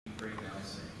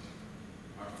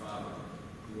Father,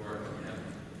 who art in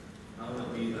heaven,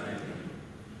 hallowed be thy name.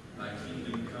 Thy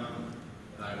kingdom come,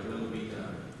 thy will be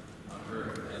done, on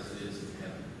earth as it is in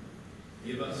heaven.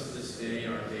 Give us this day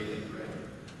our daily bread,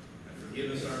 and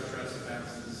forgive us our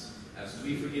trespasses, as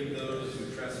we forgive those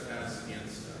who trespass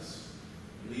against us.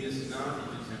 And lead us not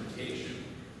into temptation,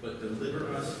 but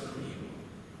deliver us from evil.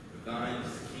 For thine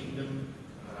is the kingdom,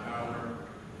 the power,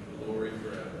 and the glory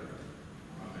forever.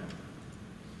 Amen.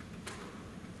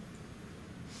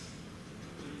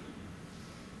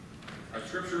 Our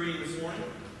scripture reading this morning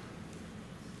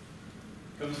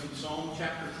comes from Psalm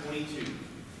chapter 22. I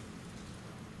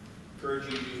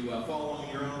encourage you to follow along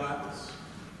in your own Bibles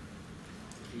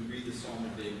as we read the Psalm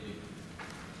of David.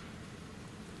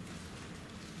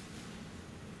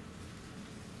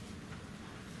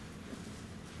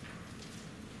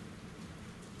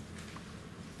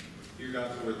 Hear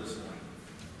God's word this morning.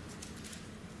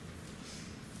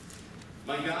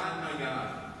 My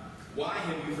God, why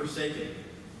have you forsaken me?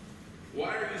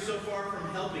 Why are you so far from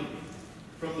helping me,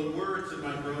 from the words of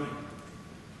my groaning?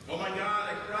 Oh my God,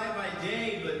 I cry by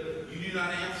day, but you do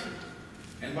not answer,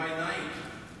 and by night,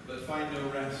 but find no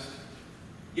rest.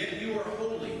 Yet you are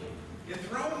holy,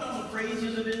 enthroned on the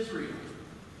praises of Israel.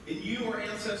 In you our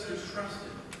ancestors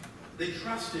trusted. They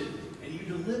trusted, and you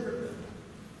delivered them.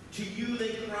 To you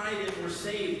they cried and were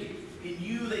saved. In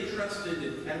you they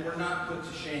trusted and were not put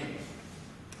to shame.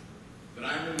 But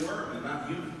I am a worm and not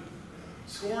human,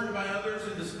 scorned by others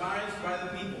and despised by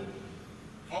the people.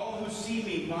 All who see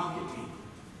me mock at me.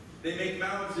 They make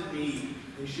mouths at me,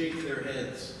 they shake their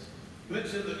heads.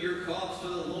 Put your cause to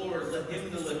the Lord, let him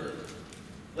deliver.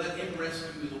 Let him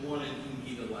rescue the one in whom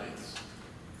he delights.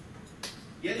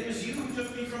 Yet it was you who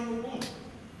took me from the womb.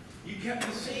 You kept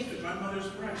me safe at my mother's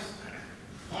breast.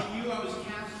 On you I was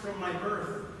cast from my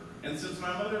birth, and since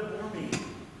my mother bore me,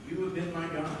 you have been my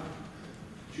God.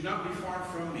 Do not be far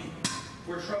from me,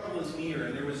 for trouble is near,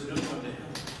 and there is no one to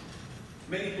help.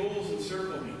 Many bulls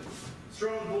encircle me.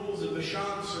 Strong bulls of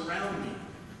Bashan surround me.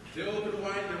 They open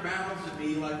wide their mouths at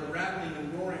me like a rattling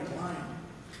and roaring lion.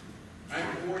 I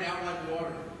am poured out like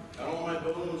water, and all my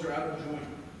bones are out of joint.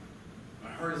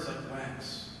 My heart is like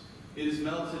wax. It is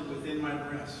melted within my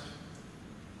breast.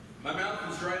 My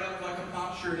mouth is dried up like a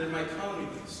potsherd, and my tongue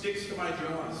sticks to my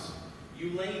jaws. You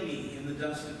lay me in the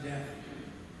dust of death.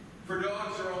 For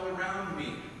dogs are all around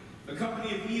me. A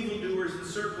company of evildoers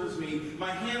encircles me.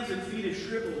 My hands and feet are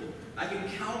shriveled. I can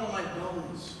count on my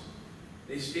bones.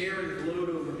 They stare and gloat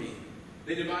over me.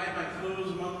 They divide my clothes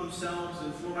among themselves,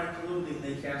 and for my clothing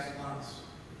they cast lots.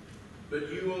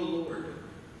 But you, O Lord,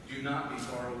 do not be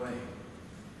far away.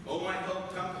 O my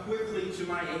help, come quickly to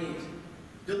my aid.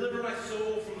 Deliver my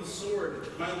soul from the sword,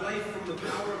 my life from the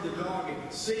power of the dog.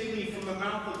 Save me from the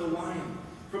mouth of the lion,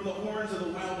 from the horns of the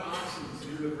wild oxen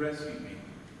who have rescued me.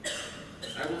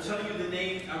 I will tell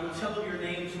your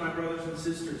name to my brothers and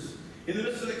sisters. In the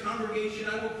midst of the congregation,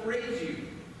 I will praise you.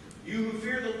 You who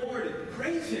fear the Lord,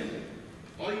 praise him.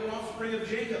 All you offspring of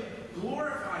Jacob,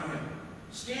 glorify him.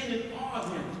 Stand in awe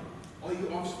of him, all you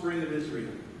offspring of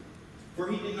Israel.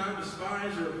 For he did not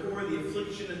despise or abhor the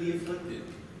affliction of the afflicted.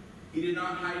 He did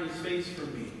not hide his face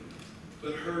from me,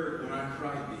 but heard when I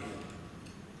cried to him.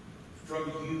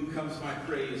 From you comes my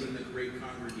praise in the great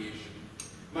congregation.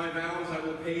 My vows I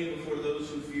will pay before those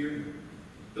who fear him.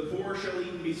 The poor shall eat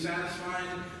and be satisfied.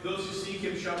 Those who seek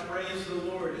him shall praise the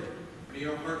Lord. May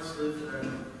your hearts live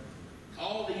forever.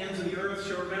 All the ends of the earth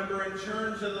shall remember and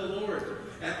turn to the Lord,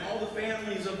 and all the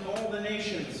families of all the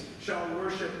nations shall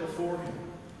worship before him.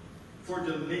 For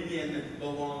dominion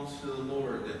belongs to the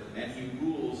Lord, and he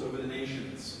rules over the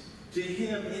nations. To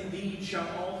him indeed shall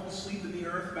all who sleep in the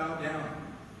earth bow down.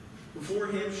 Before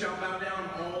him shall bow down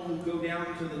all who go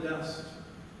down to the dust,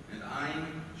 and I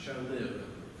shall live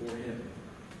for him.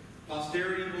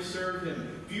 Posterity will serve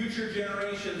him. Future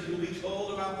generations will be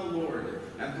told about the Lord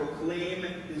and proclaim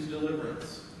his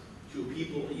deliverance to a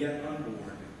people yet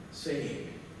unborn,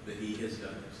 saying that he has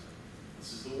done it.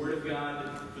 This is the word of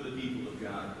God for the people of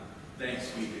God.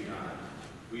 Thanks be to God.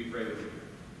 We pray with you.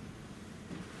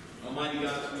 Almighty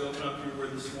God, as we open up your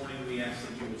word this morning, we ask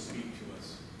that you will speak to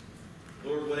us.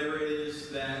 Lord, whatever it is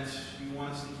that you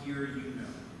want us to hear, you know.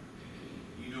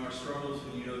 You know our struggles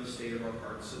and you know the state of our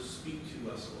hearts. So speak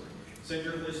to us, Lord. Send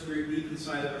your Holy Spirit deep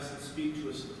inside of us and speak to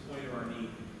us at the point of our need.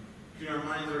 Tune our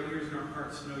minds, our ears, and our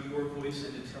hearts to know your voice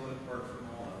and to tell it apart from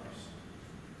all others.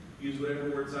 Use whatever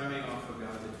words I may offer,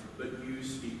 God, but you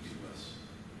speak to us.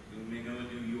 And we may know and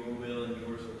do your will and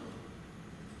yours alone.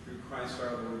 Through Christ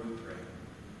our Lord we pray.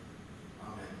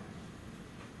 Amen.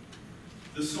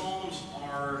 The Psalms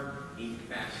are a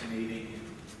fascinating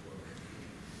book.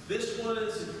 This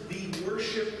was the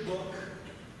worship book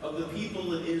of the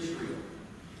people of Israel.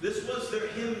 This was their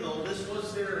hymnal. This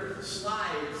was their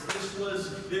slides. This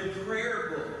was their prayer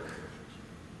book.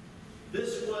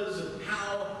 This was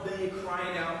how they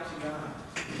cried out to God.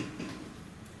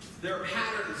 There are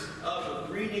patterns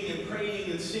of reading and praying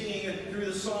and singing through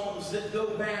the Psalms that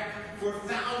go back for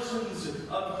thousands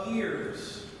of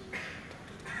years,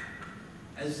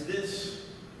 as this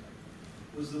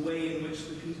was the way in which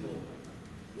the people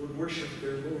would worship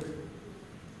their Lord.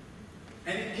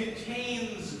 And it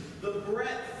contains the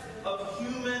breadth of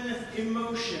human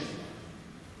emotion.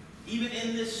 Even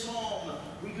in this psalm,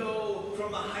 we go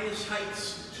from the highest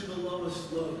heights to the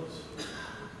lowest lows.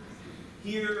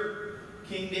 Here,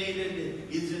 King David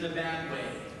is in a bad way.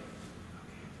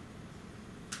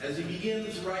 As he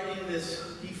begins writing this,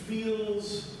 he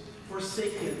feels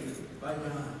forsaken by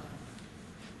God.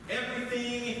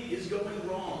 Everything is going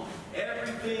wrong.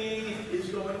 Everything is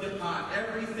going to pot.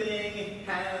 Everything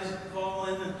has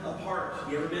fallen apart.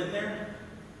 You ever been there?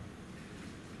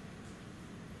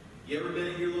 You ever been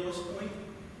at your lowest point?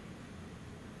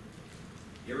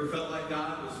 You ever felt like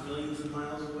God was millions of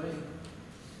miles away?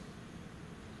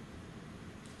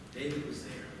 David was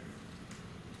there.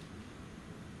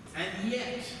 And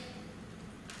yet,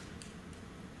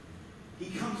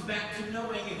 he comes back to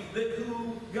knowing that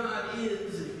who God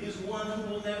is one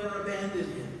who will never abandon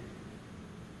him.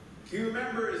 He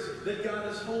remembers that God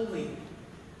is holy,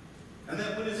 and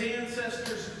that when his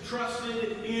ancestors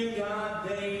trusted in God,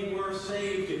 they were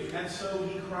saved. And so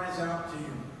he cries out to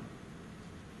him.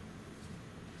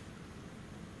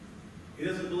 He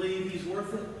doesn't believe he's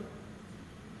worth it.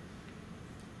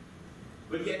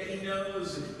 But yet he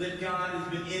knows that God has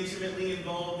been intimately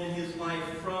involved in his life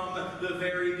from the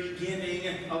very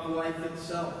beginning of life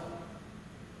itself.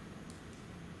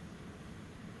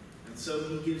 And so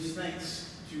he gives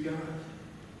thanks to God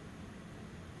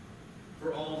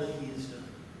for all that he has done.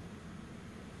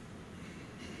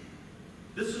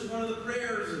 This is one of the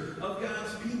prayers of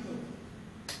God's people.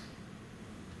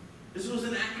 This was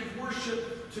an act of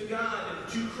worship to God,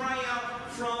 to cry out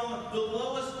from the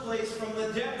lowest place, from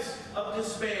the depths of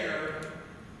despair,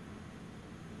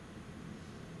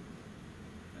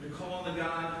 and to call on the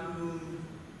God whom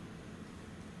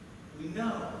we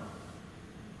know.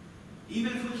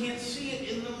 Even if we can't see it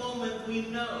in the moment, we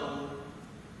know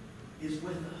is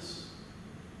with us.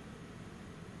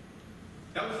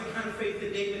 That was the kind of faith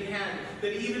that David had,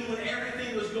 that even when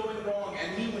everything was going wrong,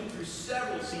 and he went through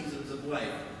several seasons of life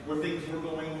where things were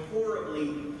going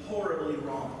horribly, horribly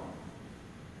wrong.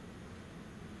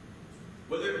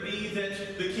 Whether it be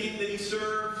that the king that he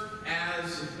served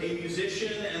as a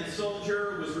musician and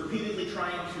soldier was repeatedly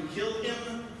trying to kill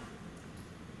him,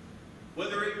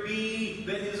 whether it be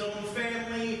that his own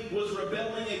family was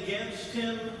rebelling against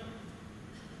him,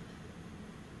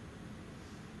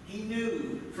 he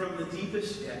knew from the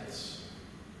deepest depths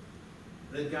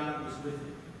that God was with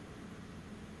him.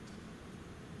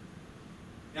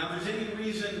 Now, if there's any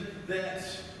reason that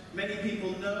many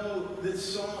people know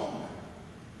this psalm,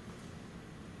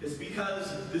 it's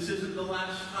because this isn't the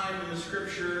last time in the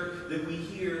Scripture that we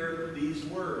hear these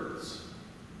words.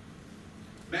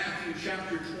 Matthew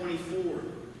chapter 24,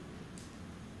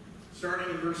 starting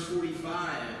in verse 45,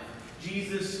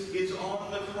 Jesus is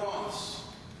on the cross.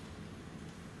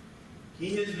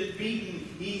 He has been beaten,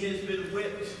 he has been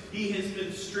whipped, he has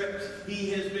been stripped, he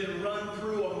has been run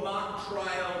through a mock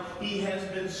trial, he has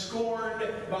been scorned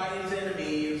by his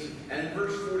enemies. And in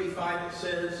verse 45 it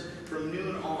says, from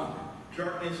noon on,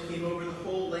 darkness came over the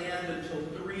whole land until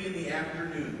 3 in the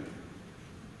afternoon.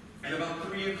 And about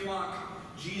 3 o'clock,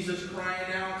 Jesus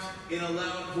cried out in a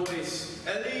loud voice,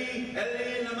 Eli,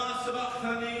 Eli, lama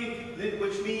sabachthani,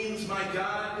 which means, my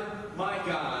God,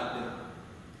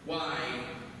 why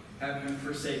have you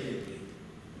forsaken me?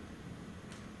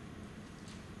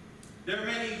 There are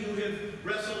many who have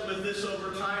wrestled with this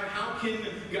over time. How can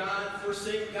God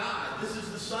forsake God? This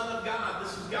is the Son of God.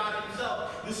 This is God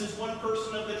himself. This is one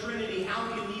person of the Trinity. How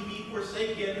can he be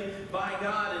forsaken by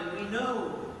God? And we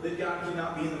know that God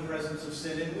cannot be in the presence of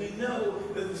sin. And we know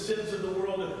that the sins of the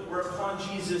world were upon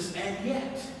Jesus. And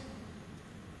yet,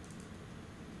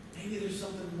 maybe there's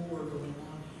something more going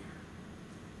on here.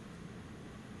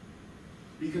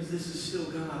 Because this is still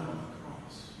God on the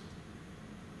cross.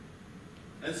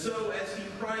 And so as he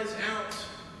cries out,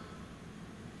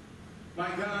 my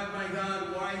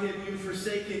God, why have you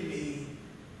forsaken me?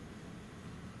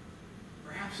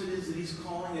 Perhaps it is that he's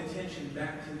calling attention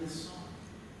back to this song.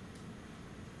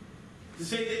 To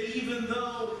say that even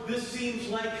though this seems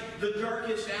like the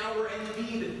darkest hour, and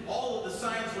indeed all of the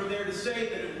signs were there to say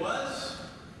that it was,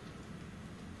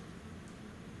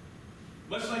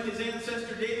 much like his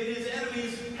ancestor David, his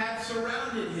enemies had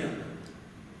surrounded him.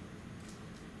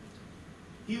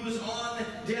 He was on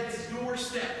death's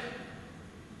doorstep.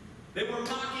 They were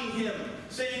mocking him,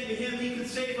 saying to him he could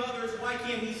save others. Why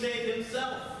can't he save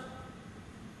himself?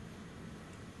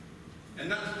 And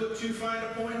not to put too fine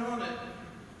a point on it,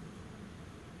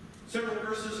 several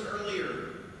verses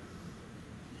earlier,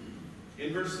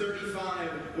 in verse 35,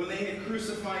 when they had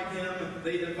crucified him,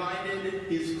 they divided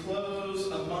his clothes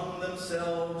among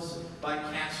themselves by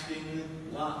casting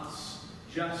lots,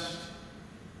 just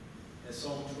as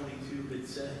Psalm 22 had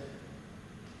said.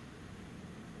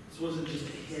 This wasn't just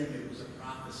a hymn, it was a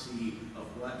prophecy of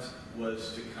what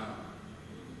was to come.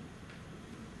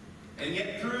 And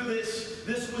yet through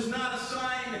this was not a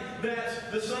sign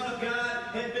that the Son of God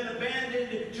had been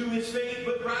abandoned to his fate,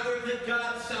 but rather that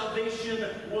God's salvation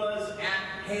was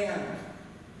at hand.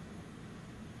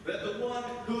 That the one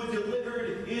who had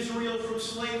delivered Israel from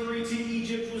slavery to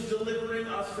Egypt was delivering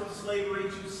us from slavery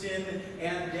to sin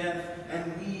and death,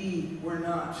 and we were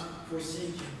not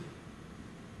forsaken.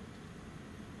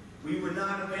 We were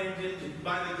not abandoned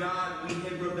by the God we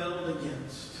had rebelled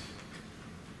against.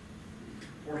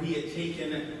 For he had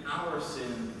taken our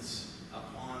sins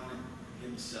upon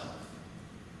himself.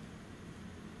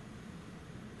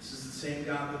 This is the same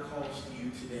God that calls to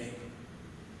you today,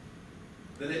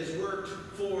 that has worked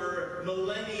for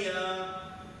millennia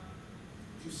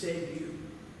to save you,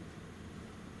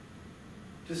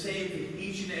 to save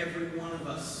each and every one of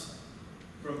us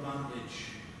from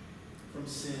bondage, from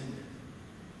sin,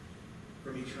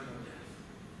 from eternal death.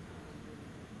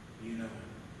 You know it.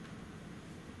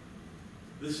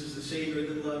 This is the Savior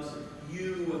that loves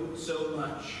you so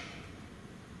much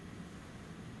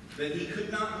that he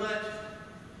could not let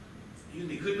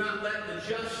the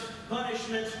just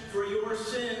punishment for your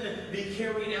sin be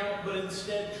carried out, but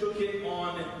instead took it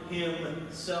on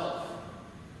himself,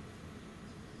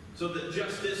 so that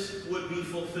justice would be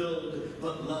fulfilled,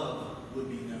 but love would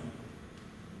be known.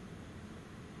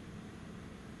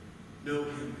 Know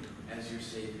him as your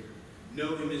Savior.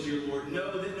 Know him as your Lord.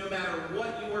 Know that no matter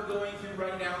what you are going through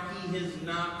right now, he has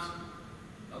not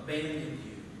abandoned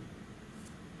you.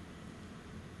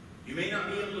 You may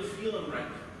not be able to feel him right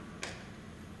now.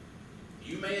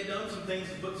 You may have done some things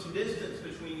to put some distance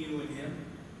between you and him.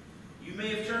 You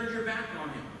may have turned your back on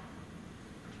him.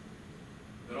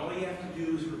 But all you have to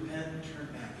do is repent and turn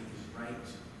back, and he's right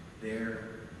there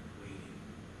waiting.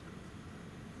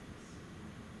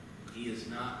 He is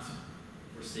not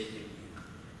forsaken you.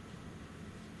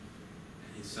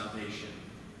 His salvation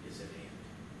is at hand.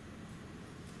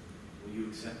 Will you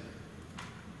accept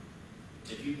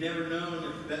it? If you've never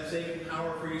known that saving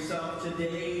power for yourself,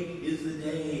 today is the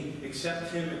day.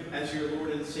 Accept him as your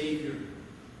Lord and Savior.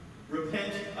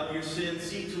 Repent of your sins.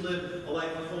 Seek to live a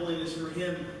life of holiness for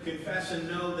him. Confess and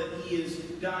know that he has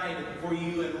died for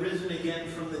you and risen again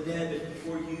from the dead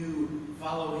for you.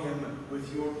 Follow him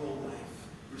with your whole life.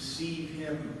 Receive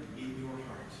him in your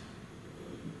heart.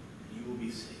 You will be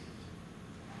saved.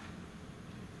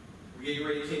 We're getting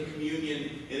ready to take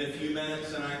communion in a few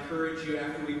minutes, and I encourage you,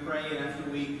 after we pray and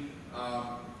after we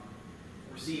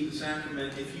receive the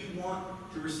sacrament, if you want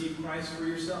to receive Christ for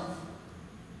yourself,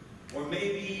 or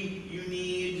maybe you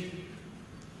need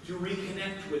to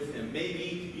reconnect with him.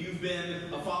 Maybe you've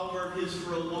been a follower of his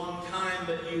for a long time,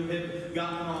 but you have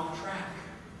gotten off track.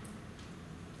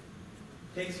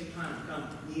 Take some time, come,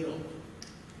 kneel,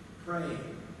 pray.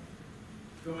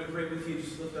 If you want me to pray with you,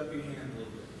 just lift up your hand a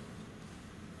little bit.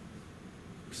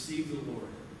 Receive the Lord.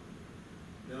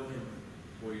 Know him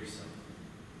for yourself.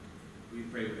 Will you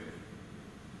pray with me?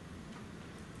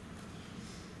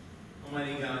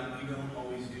 Almighty God, we don't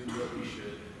always do what we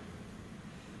should.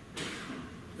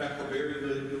 In fact, we're very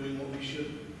good at doing what we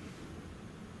should.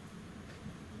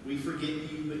 We forget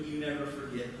you, but you never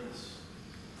forget us.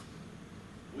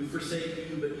 We forsake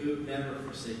you, but you have never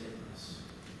forsaken us.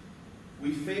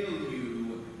 We fail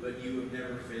you, but you have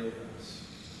never failed us.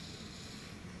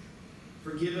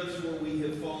 Forgive us where we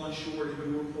have fallen short of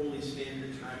your holy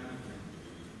standard time and again.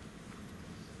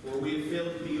 Where we have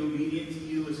failed to be obedient to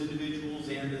you as individuals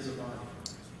and as a body.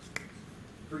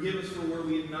 Forgive us for where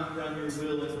we have not done your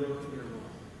will and broken your law.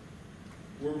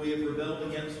 Where we have rebelled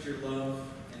against your love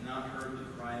and not heard the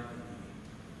cry of the needy.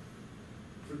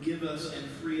 Forgive us and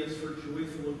free us for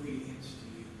joyful obedience to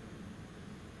you.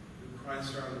 Through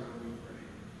Christ our Lord, we pray.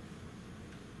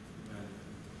 Amen.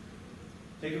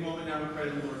 Take a moment now to pray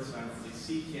to the Lord silently.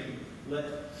 Seek him.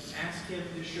 Ask him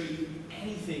to show you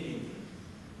anything in you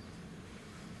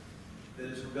that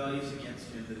is rebellious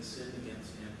against him, that is sinned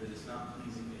against him, that is not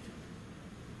pleasing to him.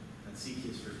 And seek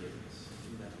his forgiveness.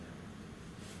 Do that now.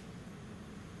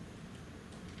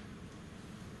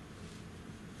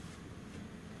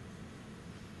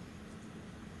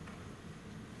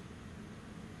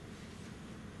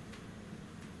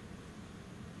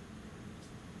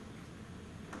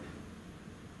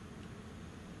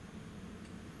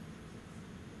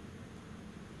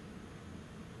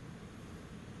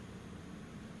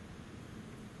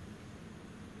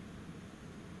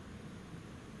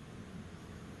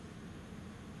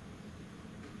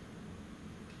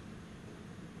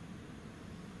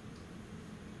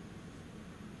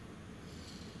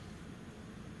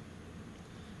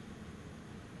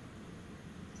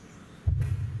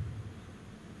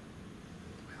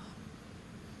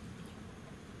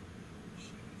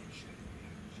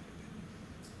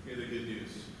 good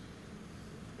news.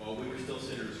 While we were still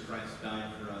sinners, Christ died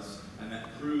for us, and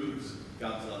that proves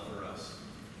God's love for us.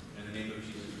 In the name of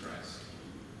Jesus Christ,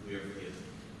 we are forgiven.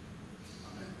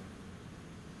 Amen.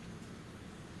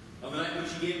 On the night when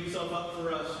he gave himself up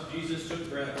for us, Jesus took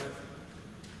bread.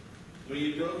 When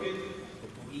he had broke it,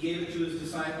 he gave it to his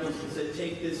disciples and said,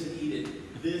 "Take this and eat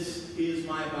it. This is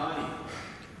my body,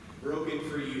 broken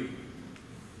for you.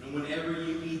 And whenever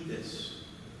you eat this,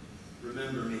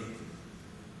 remember me."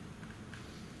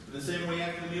 In the same way,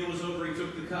 after the meal was over, he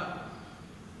took the cup.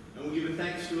 And when giving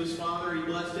thanks to his Father, he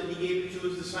blessed it and he gave it to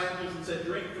his disciples and said,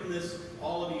 "Drink from this,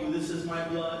 all of you. This is my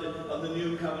blood of the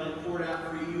new covenant, poured out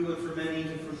for you and for many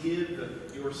to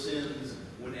forgive your sins.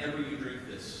 Whenever you drink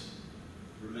this,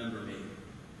 remember me."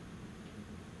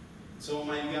 So,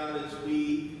 Almighty God, as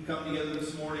we come together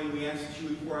this morning, we ask that you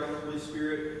would pour out your Holy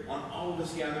Spirit on all of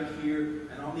us gathered here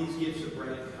and on these gifts of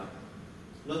bread and cup.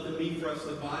 Let them be for us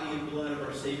the body and blood of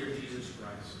our Savior Jesus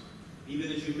Christ,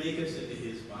 even as you make us into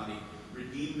his body,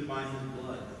 redeemed by his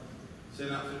blood,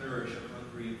 sent out to nourish a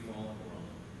hungry and fallen world.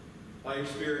 By your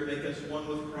Spirit, make us one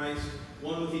with Christ,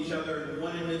 one with each other, and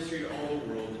one in ministry to all the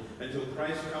world, until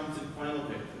Christ comes in final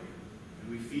victory,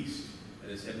 and we feast at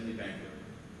his heavenly banquet.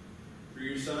 Through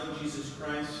your Son, Jesus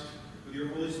Christ, with your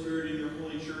Holy Spirit and your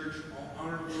holy church, all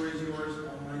honor and glory is yours,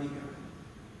 Almighty God,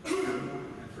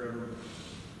 and forevermore.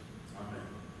 Amen.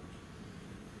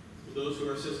 Will those who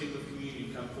are assisting with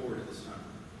communion come forward at this time?